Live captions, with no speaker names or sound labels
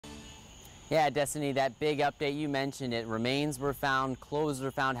Yeah, Destiny, that big update you mentioned, it remains were found, clothes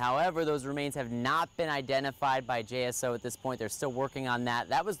were found. However, those remains have not been identified by JSO at this point. They're still working on that.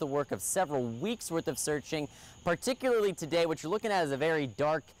 That was the work of several weeks worth of searching, particularly today. What you're looking at is a very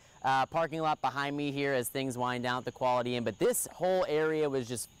dark parking lot behind me here as things wind down at the Quality Inn. But this whole area was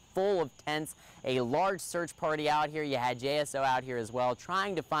just full of tents, a large search party out here. You had JSO out here as well,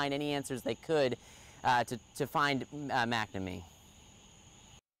 trying to find any answers they could to find McNamee.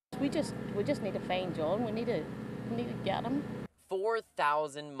 We just need to find John. We need to get him.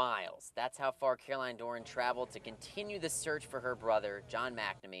 4,000 miles. That's how far Caroline Doran traveled to continue the search for her brother, John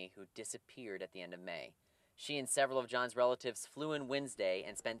McNamee, who disappeared at the end of May. She and several of John's relatives flew in Wednesday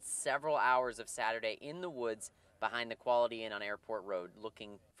and spent several hours of Saturday in the woods behind the Quality Inn on Airport Road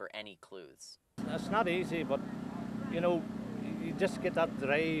looking for any clues. It's not easy, but you know, you just get that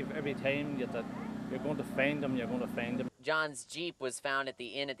drive every time you're going to find them, you're going to find them. John's Jeep was found at the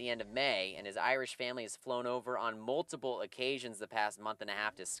inn at the end of May, and his Irish family has flown over on multiple occasions the past month and a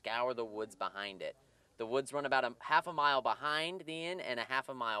half to scour the woods behind it. The woods run about half a mile behind the inn and a half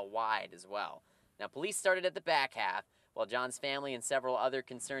a mile wide as well. Now, police started at the back half, while John's family and several other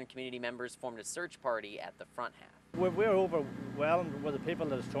concerned community members formed a search party at the front half. We're overwhelmed with the people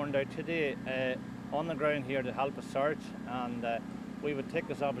that has turned out today on the ground here to help us search, and we would take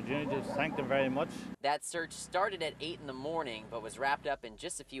this opportunity to thank them very much. That search started at 8 in the morning, but was wrapped up in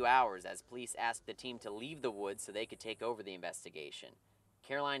just a few hours as police asked the team to leave the woods so they could take over the investigation.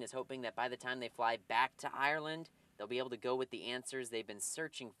 Caroline is hoping that by the time they fly back to Ireland, they'll be able to go with the answers they've been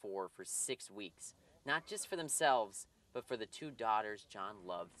searching for 6 weeks. Not just for themselves, but for the two daughters John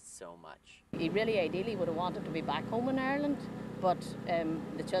loved so much. He really ideally would have wanted to be back home in Ireland, but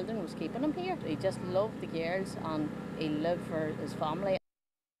the children was keeping him here. He just loved the girls and he lived for his family.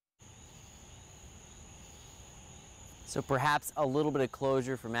 So perhaps a little bit of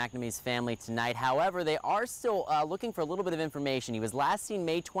closure for McNamee's family tonight. However, they are still looking for a little bit of information. He was last seen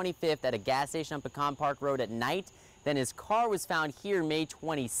May 25th at a gas station on Pecan Park Road at night. Then his car was found here May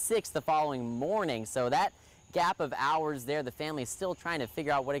 26th the following morning. So that gap of hours there, the family is still trying to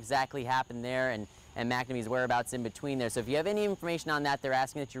figure out what exactly happened there and McNamee's whereabouts in between there. So if you have any information on that, they're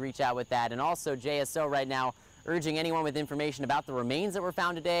asking that you reach out with that. And also JSO right now urging anyone with information about the remains that were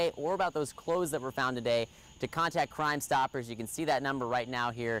found today or about those clothes that were found today to contact Crime Stoppers. You can see that number right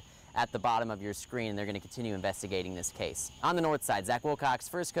now here at the bottom of your screen, and they're going to continue investigating this case. On the north side, Zach Wilcox,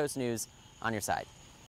 First Coast News, on your side.